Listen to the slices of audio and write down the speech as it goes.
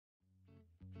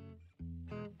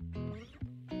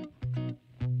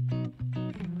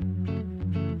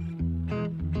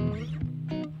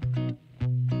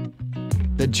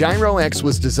The Gyro-X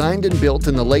was designed and built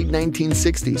in the late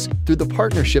 1960s through the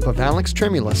partnership of Alex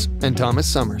Tremulis and Thomas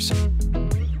Summers.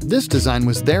 This design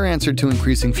was their answer to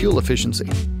increasing fuel efficiency.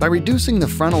 By reducing the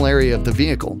frontal area of the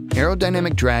vehicle,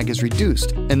 aerodynamic drag is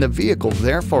reduced, and the vehicle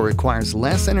therefore requires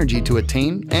less energy to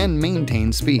attain and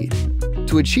maintain speed.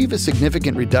 To achieve a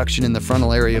significant reduction in the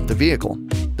frontal area of the vehicle,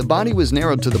 the body was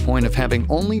narrowed to the point of having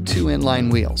only 2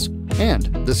 inline wheels,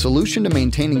 and the solution to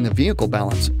maintaining the vehicle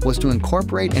balance was to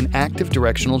incorporate an active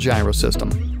directional gyro system.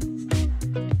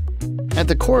 At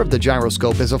the core of the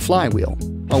gyroscope is a flywheel,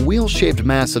 a wheel-shaped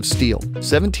mass of steel,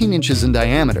 17 inches in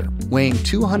diameter, weighing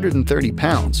 230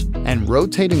 pounds, and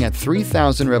rotating at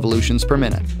 3,000 revolutions per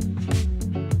minute.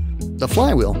 The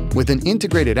flywheel, with an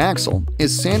integrated axle,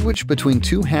 is sandwiched between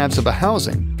 2 halves of a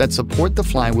housing that support the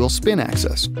flywheel spin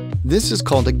axis. This is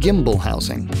called a gimbal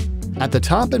housing. At the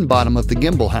top and bottom of the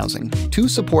gimbal housing, 2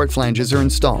 support flanges are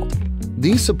installed.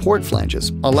 These support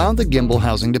flanges allow the gimbal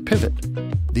housing to pivot.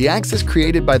 The axis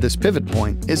created by this pivot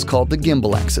point is called the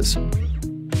gimbal axis.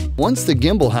 Once the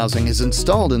gimbal housing is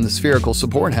installed in the spherical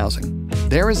support housing,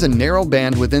 there is a narrow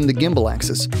band within the gimbal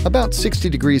axis, about 60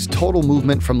 degrees total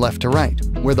movement from left to right,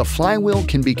 where the flywheel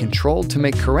can be controlled to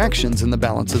make corrections in the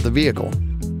balance of the vehicle.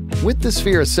 With the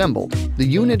sphere assembled, the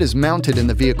unit is mounted in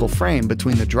the vehicle frame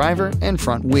between the driver and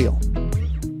front wheel.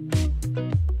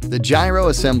 The gyro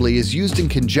assembly is used in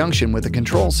conjunction with the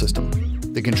control system.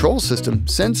 The control system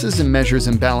senses and measures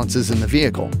imbalances in the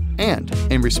vehicle and,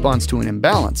 in response to an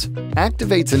imbalance,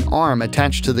 activates an arm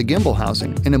attached to the gimbal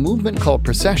housing in a movement called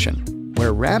precession,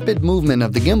 where rapid movement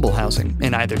of the gimbal housing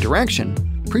in either direction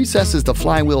precesses the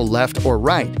flywheel left or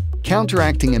right,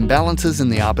 counteracting imbalances in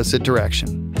the opposite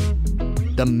direction.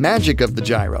 The magic of the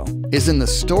gyro is in the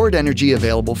stored energy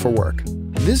available for work.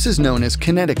 This is known as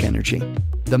kinetic energy.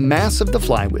 The mass of the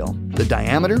flywheel, the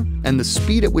diameter, and the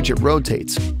speed at which it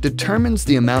rotates determines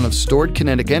the amount of stored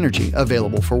kinetic energy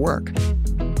available for work.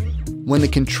 When the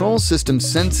control system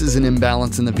senses an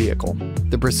imbalance in the vehicle,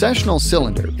 the precessional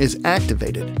cylinder is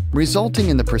activated, resulting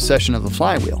in the precession of the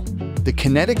flywheel. The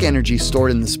kinetic energy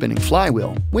stored in the spinning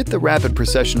flywheel, with the rapid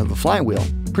precession of the flywheel,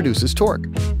 produces torque.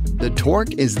 The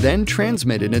torque is then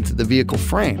transmitted into the vehicle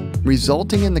frame,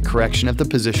 resulting in the correction of the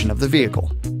position of the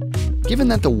vehicle. Given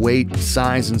that the weight,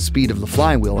 size, and speed of the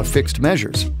flywheel are fixed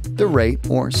measures, the rate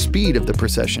or speed of the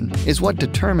precession is what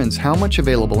determines how much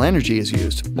available energy is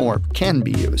used or can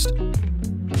be used.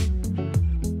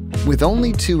 With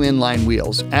only 2 inline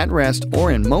wheels at rest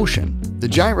or in motion, the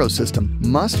gyro system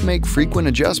must make frequent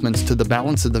adjustments to the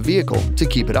balance of the vehicle to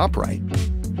keep it upright.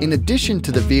 In addition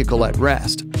to the vehicle at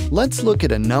rest, let's look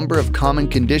at a number of common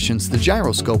conditions the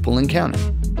gyroscope will encounter.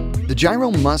 The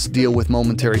gyro must deal with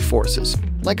momentary forces,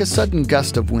 like a sudden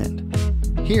gust of wind.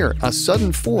 Here, a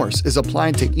sudden force is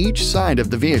applied to each side of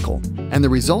the vehicle, and the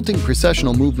resulting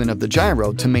precessional movement of the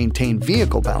gyro to maintain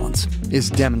vehicle balance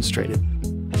is demonstrated.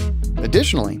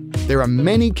 Additionally, there are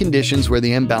many conditions where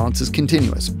the imbalance is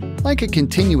continuous, like a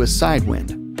continuous side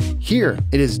wind. Here,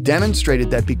 it is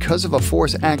demonstrated that because of a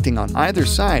force acting on either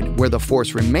side where the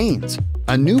force remains,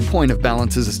 a new point of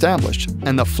balance is established,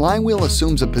 and the flywheel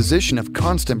assumes a position of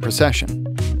constant precession.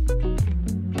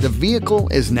 The vehicle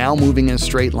is now moving in a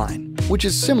straight line, which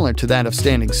is similar to that of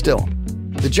standing still.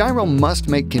 The gyro must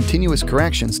make continuous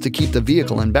corrections to keep the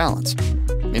vehicle in balance.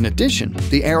 In addition,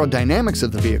 the aerodynamics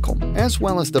of the vehicle, as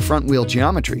well as the front wheel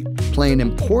geometry, play an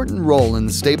important role in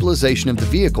the stabilization of the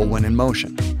vehicle when in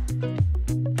motion.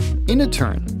 In a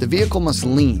turn, the vehicle must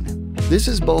lean. This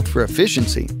is both for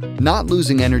efficiency, not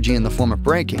losing energy in the form of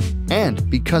braking, and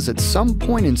because at some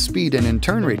point in speed and in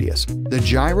turn radius, the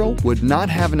gyro would not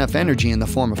have enough energy in the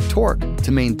form of torque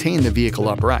to maintain the vehicle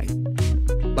upright.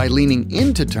 By leaning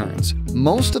into turns,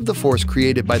 most of the force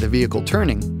created by the vehicle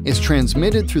turning is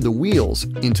transmitted through the wheels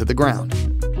into the ground.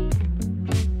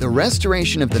 The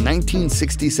restoration of the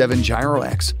 1967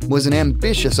 Gyro-X was an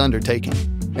ambitious undertaking,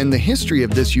 and the history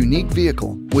of this unique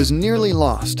vehicle was nearly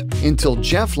lost until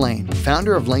Jeff Lane,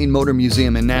 founder of Lane Motor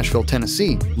Museum in Nashville,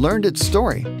 Tennessee, learned its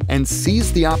story and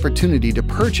seized the opportunity to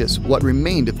purchase what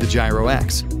remained of the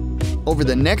Gyro-X. Over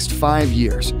the next 5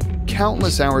 years,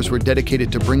 countless hours were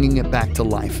dedicated to bringing it back to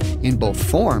life, in both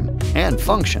form and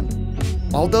function.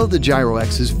 Although the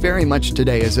Gyro-X is very much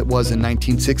today as it was in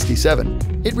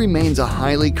 1967, it remains a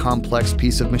highly complex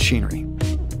piece of machinery.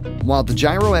 While the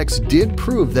Gyro-X did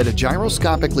prove that a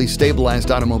gyroscopically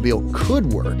stabilized automobile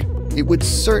could work, it would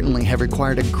certainly have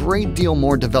required a great deal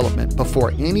more development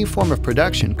before any form of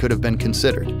production could have been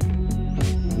considered.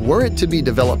 Were it to be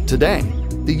developed today,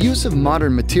 the use of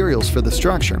modern materials for the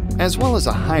structure, as well as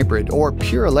a hybrid or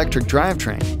pure electric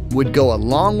drivetrain, would go a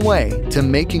long way to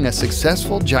making a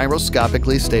successful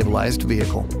gyroscopically stabilized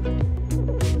vehicle.